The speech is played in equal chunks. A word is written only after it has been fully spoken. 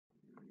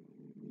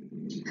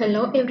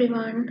Hello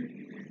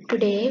everyone.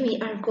 Today we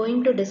are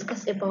going to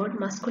discuss about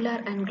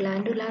muscular and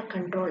glandular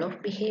control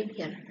of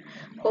behavior.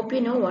 Hope you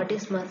know what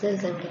is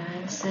muscles and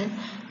glands, and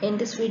in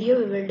this video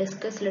we will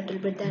discuss little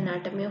bit the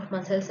anatomy of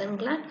muscles and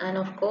gland, and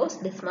of course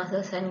this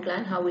muscles and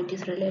gland how it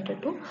is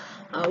related to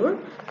our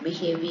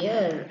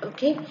behavior.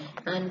 Okay,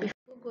 and before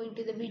going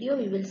to the video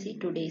we will see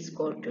today's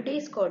quote.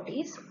 Today's quote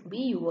is be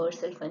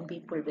yourself and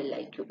people will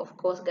like you. Of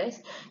course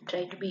guys,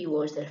 try to be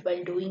yourself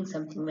while doing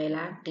something, while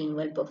acting,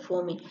 while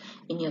performing,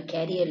 in your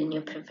career, in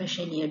your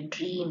profession, your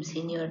dreams,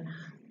 in your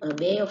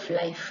way of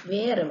life,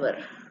 wherever.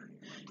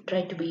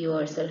 Try to be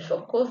yourself.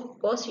 Of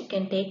course you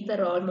can take the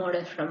role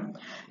model from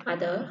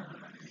other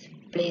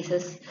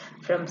places,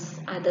 from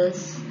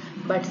others,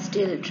 but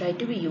still try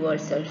to be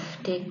yourself.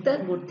 Take the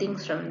good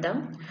things from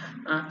them.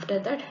 After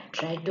that,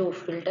 try to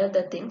filter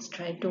the things,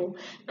 try to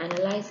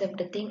analyze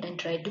everything, and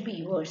try to be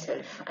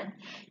yourself. And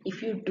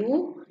if you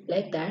do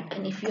like that,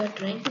 and if you are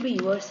trying to be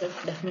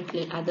yourself,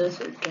 definitely others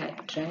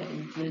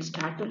will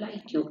start to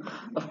like you.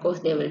 Of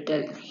course they will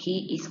tell,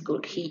 he is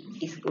good,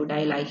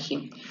 I like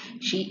him.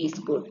 She is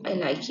good, I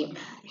like him.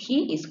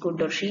 He is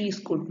good or she is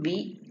good,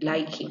 we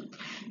like him,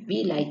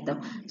 we like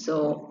them.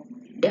 So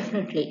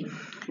definitely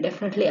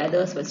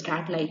others will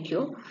start like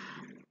you.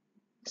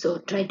 So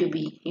try to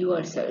be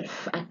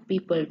yourself and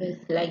people will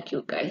like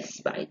you guys.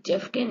 By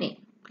Jeff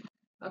Kenney.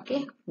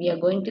 Okay, we are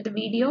going to the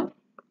video.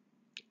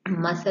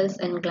 Muscles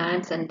and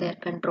glands and their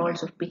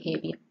controls of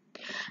behavior.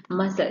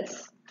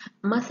 Muscles.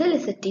 Muscle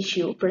is a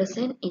tissue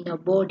present in our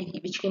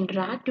body which can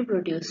drag to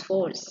produce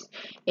force.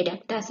 It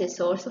acts as a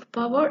source of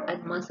power,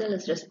 and muscle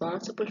is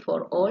responsible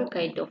for all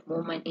kind of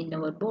movement in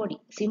our body.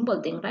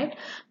 Simple thing, right?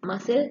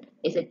 Muscle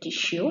is a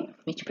tissue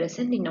which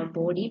present in our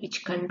body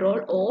which control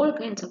all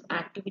kinds of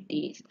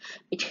activities,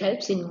 which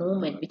helps in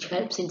movement, which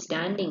helps in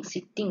standing,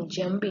 sitting,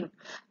 jumping,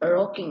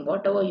 rocking,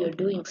 whatever you're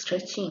doing,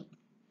 stretching.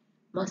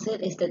 Muscle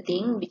is the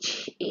thing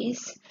which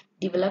is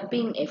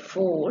developing a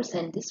force,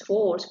 and this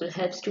force will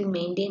help to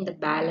maintain the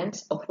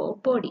balance of our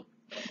body.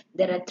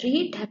 There are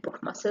three types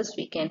of muscles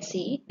we can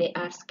see. They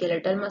are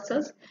skeletal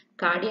muscles,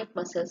 cardiac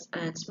muscles,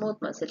 and smooth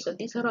muscles. So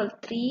these are all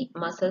three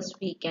muscles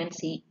we can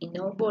see in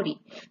our body.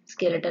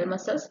 Skeletal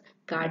muscles,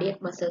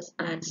 cardiac muscles,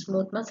 and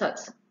smooth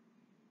muscles.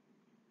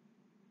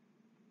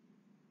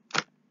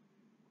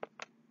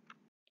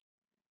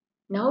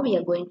 Now we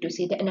are going to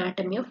see the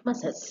anatomy of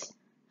muscles.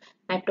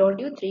 I told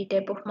you three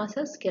types of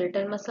muscles: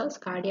 skeletal muscles,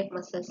 cardiac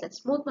muscles, and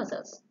smooth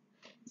muscles.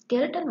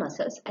 Skeletal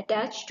muscles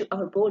attach to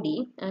our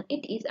body and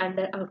it is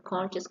under our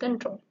conscious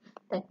control.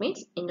 That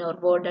means in our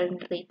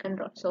voluntary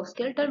control. So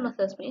skeletal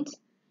muscles means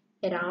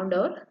around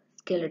our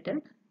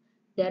skeleton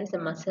there is a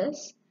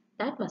muscles.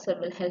 That muscle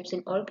will help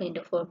in all kind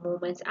of our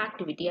movements,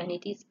 activity, and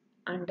it is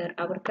under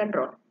our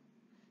control.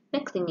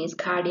 Next thing is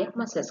cardiac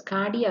muscles.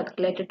 Cardiac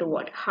related to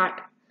what?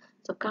 Heart.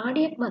 So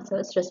cardiac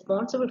muscles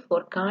responsible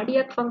for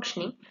cardiac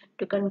functioning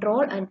to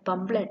control and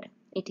pump blood.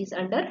 It is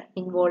under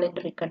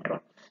involuntary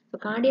control. So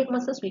cardiac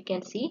muscles we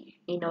can see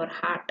in our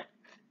heart.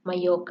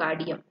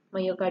 Myocardium.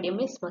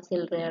 Myocardium is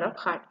muscle layer of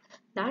heart.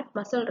 That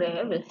muscle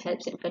layer will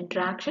help in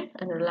contraction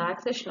and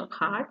relaxation of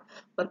heart,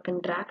 or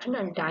contraction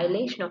and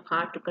dilation of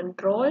heart to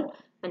control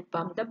and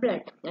pump the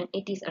blood, and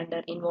it is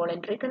under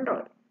involuntary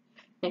control.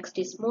 Next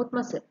is smooth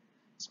muscle.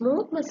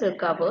 Smooth muscle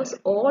covers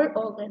all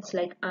organs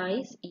like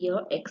eyes,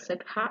 ear,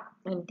 etc.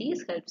 and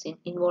these helps in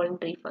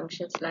involuntary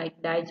functions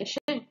like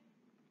digestion.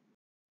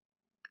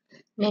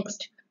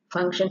 Next,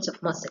 functions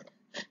of muscle.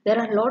 There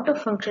are a lot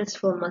of functions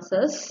for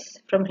muscles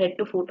from head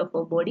to foot of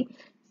our body.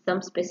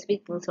 Some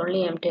specific things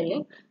only I am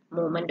telling.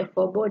 Movement of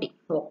our body,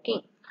 walking,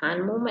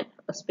 hand movement,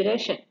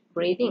 respiration,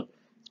 breathing,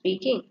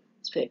 speaking,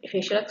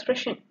 facial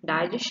expression,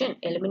 digestion,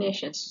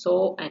 elimination,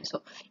 so and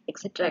so,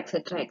 etc,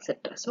 etc,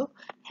 etc. So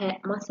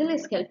muscle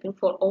is helping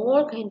for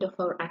all kind of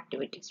our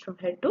activities from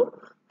head to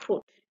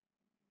foot.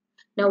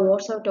 Now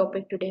what's our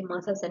topic today?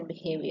 Muscles and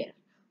behavior.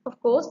 Of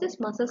course these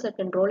muscles are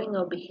controlling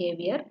our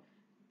behavior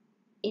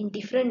in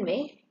different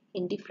way,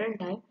 in different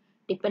time,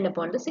 depend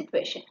upon the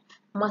situation.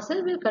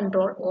 Muscle will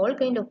control all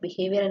kind of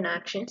behavior and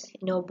actions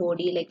in our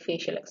body like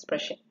facial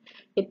expression.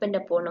 Depend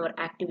upon our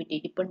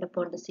activity, depend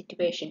upon the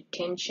situation,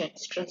 tension,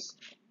 stress,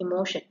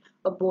 emotion.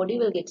 Our body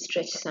will get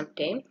stretched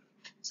sometime.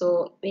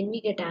 So when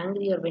we get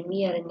angry or when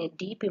we are in a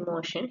deep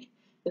emotion,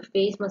 your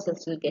face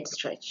muscles will get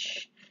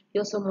stretched.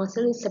 Your so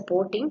muscle is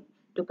supporting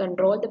to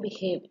control the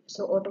behavior.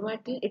 So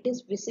automatically it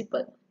is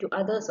visible to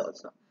others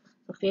also.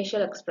 So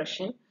facial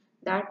expression,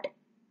 that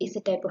is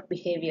a type of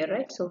behavior,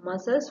 right? So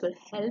muscles will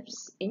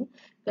helps in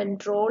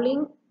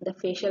controlling the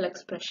facial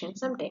expression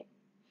sometimes.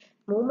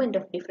 Movement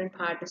of different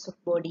parts of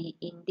body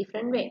in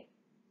different way.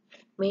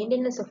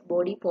 Maintenance of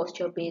body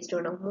posture based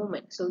on our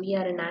movement. So we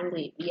are in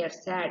angry, we are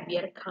sad, we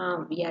are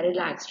calm, we are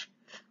relaxed,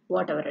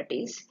 whatever it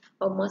is.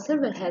 Our muscle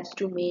will help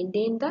to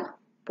maintain the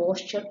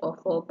posture of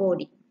our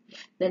body.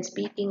 Then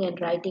speaking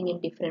and writing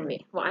in different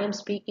way. Well, I am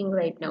speaking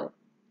right now.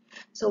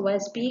 So while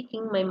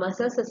speaking, my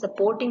muscles are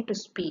supporting to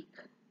speak.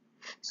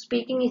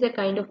 Speaking is a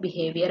kind of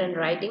behavior and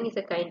writing is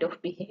a kind of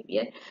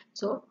behavior.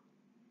 So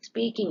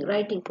speaking,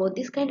 writing, for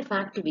this kind of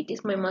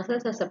activities, my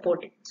muscles are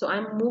supporting. So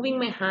I'm moving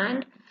my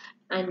hand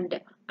and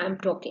I'm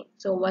talking.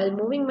 So while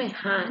moving my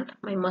hand,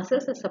 my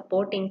muscles are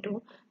supporting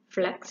to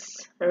flex,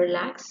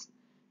 relax,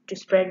 to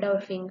spread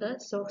our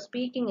fingers. So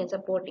speaking and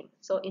supporting.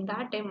 So in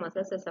that time,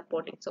 muscles are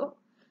supporting. So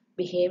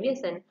behaviors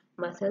and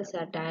muscles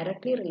are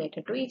directly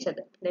related to each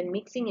other. Then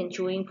mixing and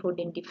chewing food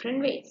in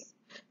different ways.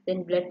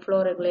 Then blood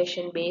flow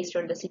regulation based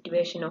on the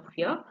situation of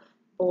your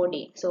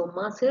body. So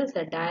muscles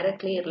are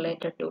directly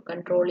related to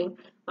controlling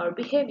our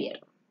behavior.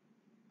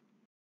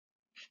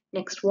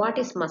 Next, what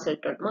is muscle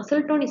tone?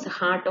 Muscle tone is the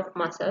heart of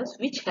muscles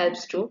which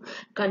helps to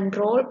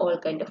control all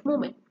kind of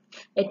movement.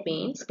 It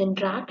means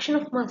contraction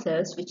of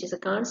muscles, which is a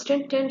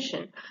constant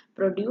tension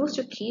produced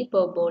to keep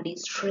our body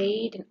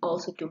straight and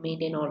also to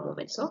maintain all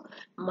movement. So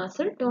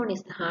muscle tone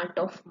is the heart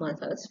of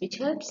muscles which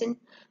helps in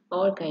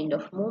all kind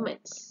of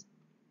movements.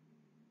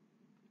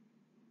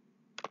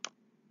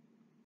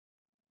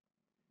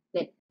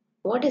 Then,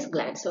 what is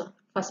gland? So,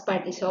 first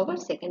part is over,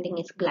 second thing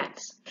is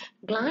glands.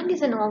 Gland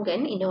is an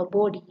organ in our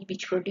body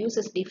which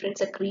produces different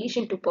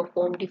secretion to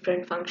perform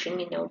different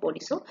function in our body.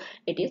 So,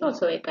 it is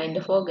also a kind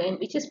of organ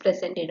which is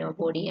present in our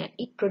body and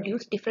it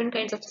produces different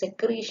kinds of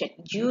secretion,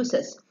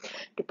 juices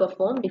to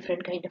perform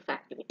different kind of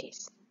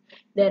activities.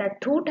 There are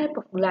two types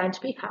of glands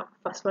we have.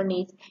 First one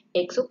is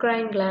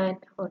exocrine gland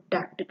or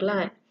duct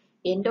gland,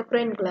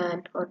 endocrine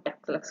gland or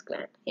ductless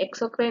gland.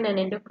 Exocrine and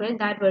endocrine,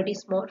 that word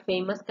is more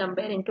famous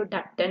comparing to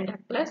duct and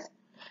ductless.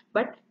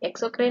 But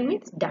exocrine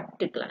means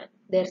duct gland.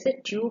 There's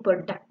a tube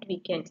or duct we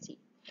can see.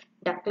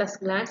 Ductless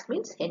glands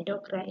means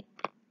endocrine.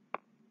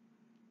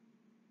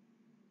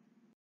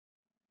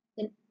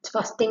 Then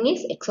first thing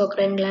is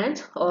exocrine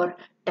glands or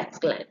duct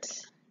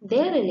glands.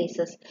 They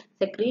releases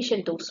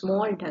secretion through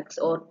small ducts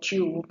or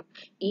tube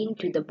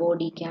into the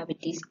body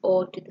cavities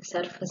or to the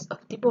surface of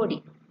the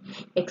body.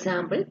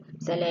 Example,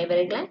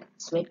 salivary gland,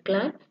 sweat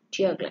gland,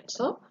 tear gland.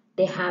 So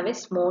they have a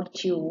small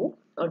tube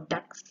or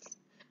ducts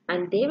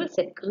and they will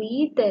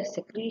secrete their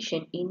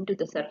secretion into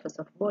the surface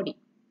of body.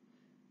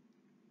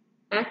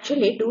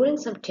 Actually, during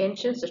some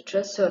tension,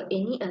 stress or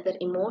any other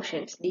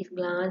emotions, these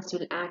glands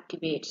will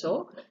activate.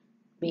 So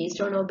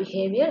based on our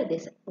behavior,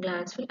 these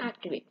glands will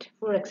activate.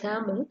 For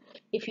example,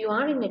 if you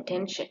are in a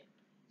tension,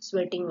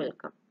 sweating will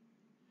come.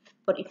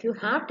 Or if you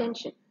have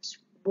tension,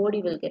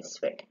 body will get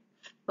sweat.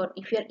 Or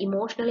if you are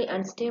emotionally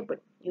unstable,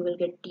 you will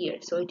get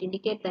tears. So it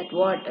indicates that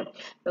what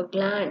the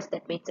glands,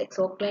 that means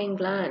exocrine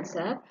glands,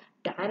 are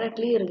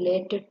directly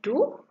related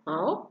to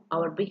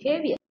our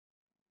behavior.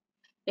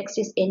 Next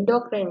is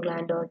endocrine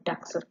gland or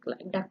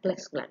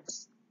ductless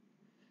glands.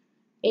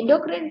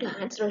 Endocrine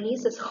glands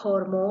releases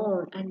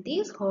hormone and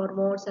these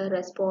hormones are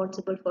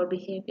responsible for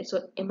behavior.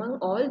 So among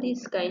all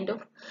these kind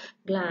of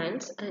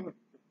glands and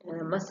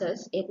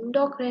muscles,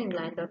 endocrine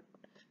gland or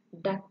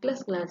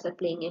ductless glands are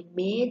playing a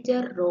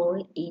major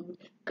role in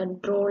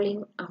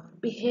controlling our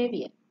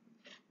behavior.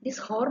 These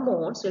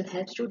hormones will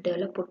help to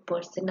develop our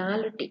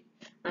personality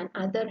and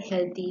other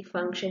healthy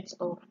functions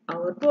of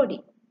our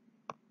body.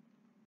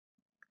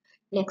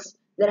 Next,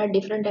 there are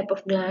different type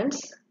of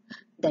glands.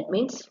 That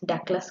means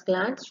ductless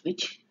glands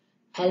which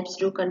helps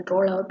to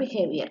control our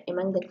behavior.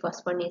 Among the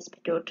first one is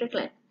pituitary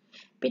gland.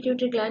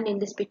 Pituitary gland, in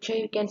this picture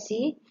you can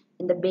see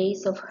in the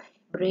base of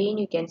brain,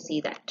 you can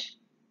see that.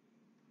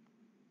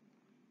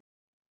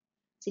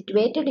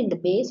 Situated in the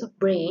base of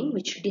brain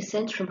which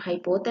descends from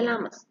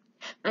hypothalamus.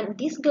 And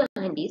this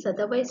gland is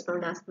otherwise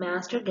known as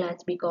master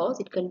glands because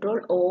it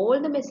controls all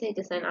the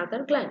messages and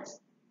other glands.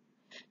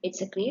 It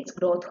secretes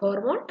growth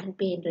hormone and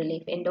pain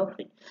relief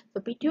endorphin.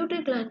 So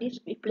pituitary gland is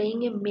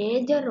playing a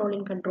major role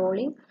in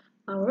controlling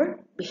our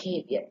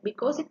behavior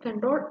because it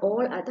controls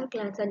all other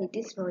glands and it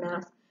is known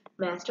as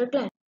master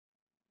gland.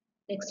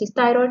 Next is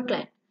thyroid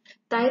gland.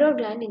 Thyroid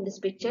gland, in this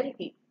picture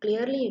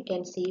clearly you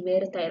can see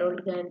where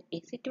thyroid gland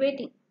is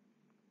situating.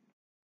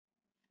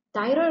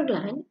 Thyroid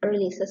gland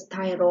releases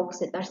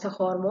thyroxine, that's a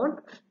hormone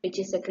which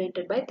is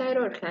secreted by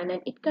thyroid gland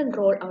and it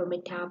controls our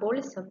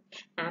metabolism,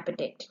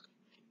 appetite.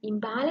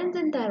 Imbalance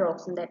in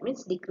thyroxine, that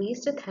means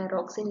decreased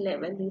thyroxine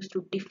level leads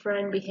to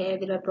different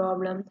behavioral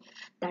problems,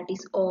 that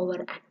is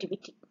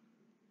overactivity.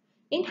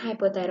 In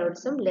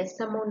hypothyroidism, less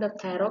amount of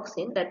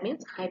thyroxine, that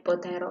means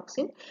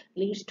hypothyroxine,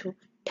 leads to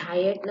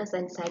tiredness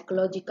and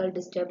psychological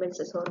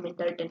disturbances or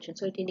mental tension.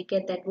 So it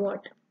indicates that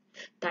what?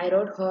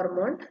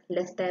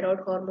 Less thyroid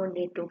hormone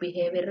lead to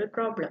behavioral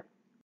problem.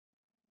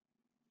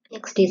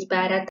 Next is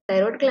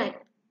parathyroid gland.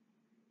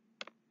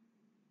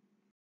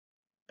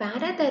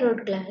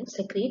 Parathyroid glands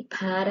secrete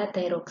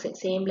parathyroxine.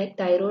 Same like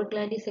thyroid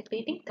gland is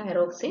secreting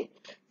thyroxine.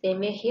 Same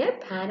way here,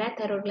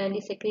 parathyroid gland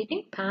is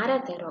secreting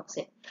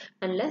parathyroxine.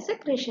 And less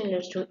secretion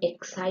leads to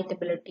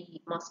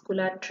excitability,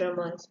 muscular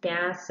tremor,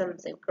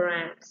 spasms, and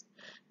cramps.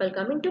 While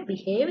coming to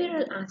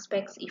behavioral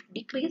aspects, if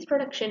decreased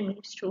production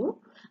leads to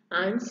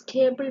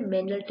unstable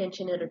mental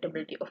tension,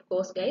 irritability. Of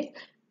course, guys,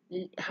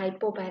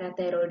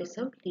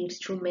 hypoparathyroidism leads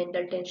to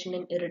mental tension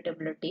and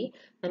irritability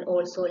and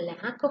also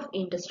lack of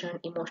interest and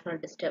emotional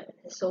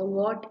disturbance. So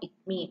what it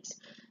means,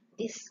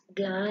 this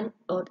gland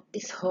or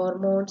these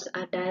hormones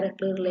are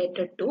directly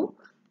related to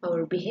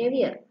our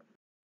behavior.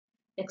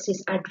 Next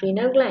is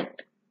adrenal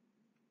gland.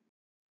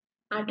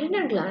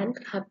 Adrenal glands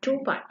have two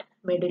parts,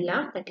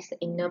 medulla, that is the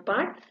inner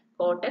part,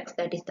 cortex,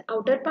 that is the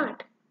outer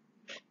part.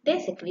 They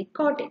secrete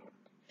cortin.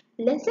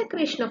 Less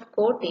secretion of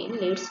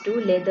cortin leads to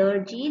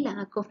lethargy,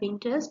 lack of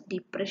interest,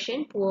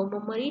 depression, poor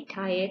memory,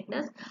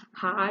 tiredness,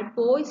 hard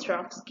voice,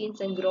 rough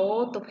skins, and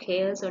growth of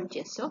hairs on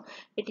chest. So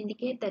it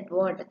indicates that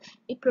what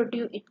it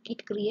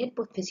creates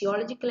both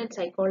physiological and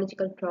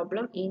psychological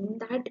problem. In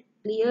that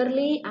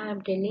clearly, I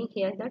am telling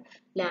here that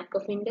lack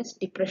of interest,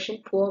 depression,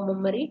 poor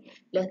memory,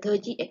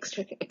 lethargy,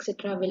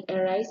 etc. will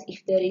arise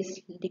if there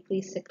is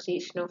decreased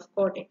secretion of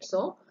cortin.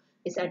 So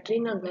this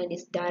adrenal gland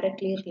is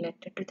directly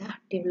related to the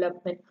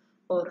development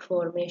or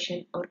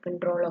formation or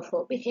control of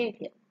our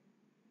behavior.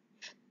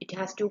 It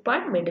has two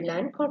parts, medulla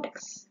and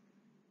cortex.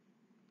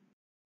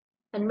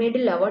 And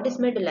medulla, what is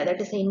medulla? That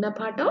is the inner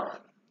part of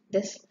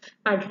this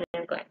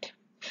adrenal gland.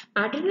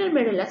 Adrenal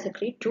medulla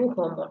secrete two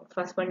hormones.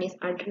 First one is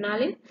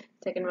adrenaline,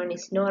 second one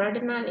is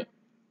noradrenaline.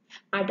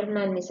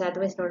 Adrenaline is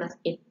otherwise known as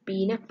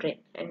epinephrine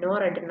and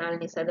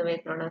noradrenaline is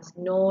otherwise known as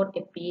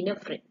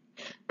norepinephrine.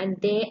 And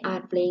they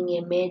are playing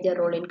a major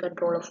role in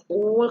control of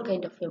all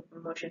kind of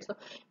emotions. So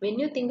when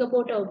you think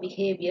about our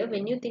behavior,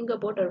 when you think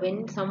about or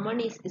when someone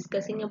is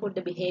discussing about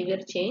the behavior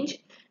change,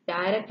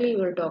 directly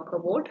we will talk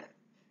about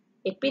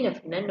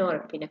epinephrine and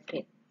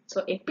norepinephrine.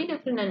 So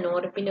epinephrine and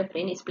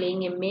norepinephrine is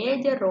playing a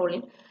major role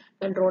in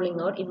controlling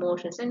our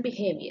emotions and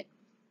behavior,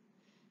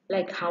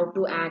 like how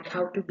to act,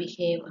 how to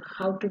behave,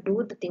 how to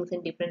do the things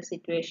in different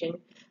situations,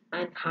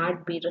 and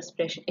heartbeat,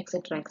 respiration,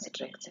 etc.,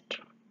 etc.,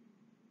 etc.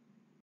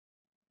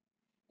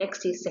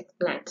 Next is sex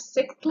glands.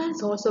 Sex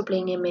glands also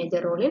playing a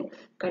major role in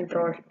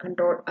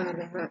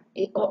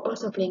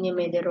also playing a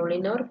major role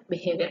in our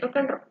behavioral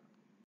control.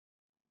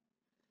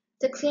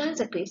 Sex glands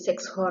secrete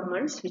sex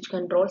hormones which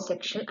control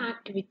sexual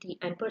activity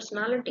and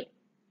personality.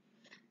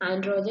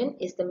 Androgen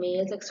is the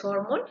male sex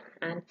hormone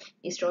and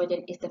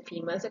estrogen is the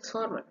female sex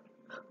hormone.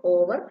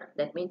 Over,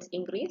 that means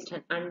increased,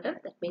 and under,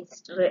 that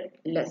means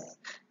less.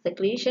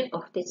 Secretion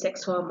of the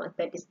sex hormone,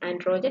 that is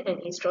androgen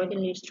and estrogen,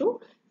 leads to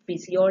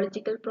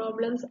physiological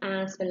problems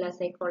as well as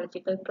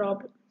psychological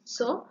problems.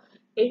 So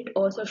it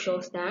also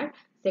shows that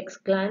sex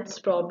glands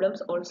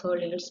problems also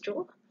leads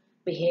to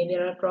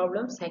behavioral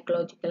problems,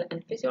 psychological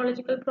and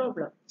physiological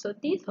problems. So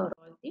these are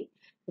all the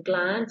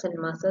glands and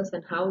muscles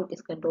and how it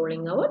is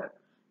controlling our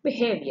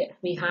behavior.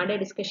 We had a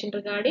discussion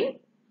regarding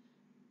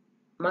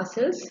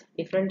muscles,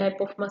 different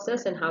type of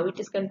muscles and how it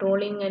is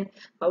controlling and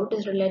how it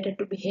is related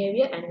to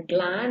behavior, and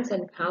glands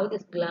and how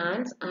these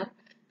glands are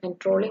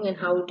controlling and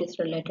how it is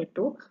related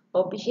to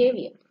our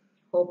behavior.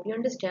 Hope you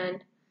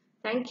understand.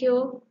 Thank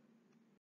you.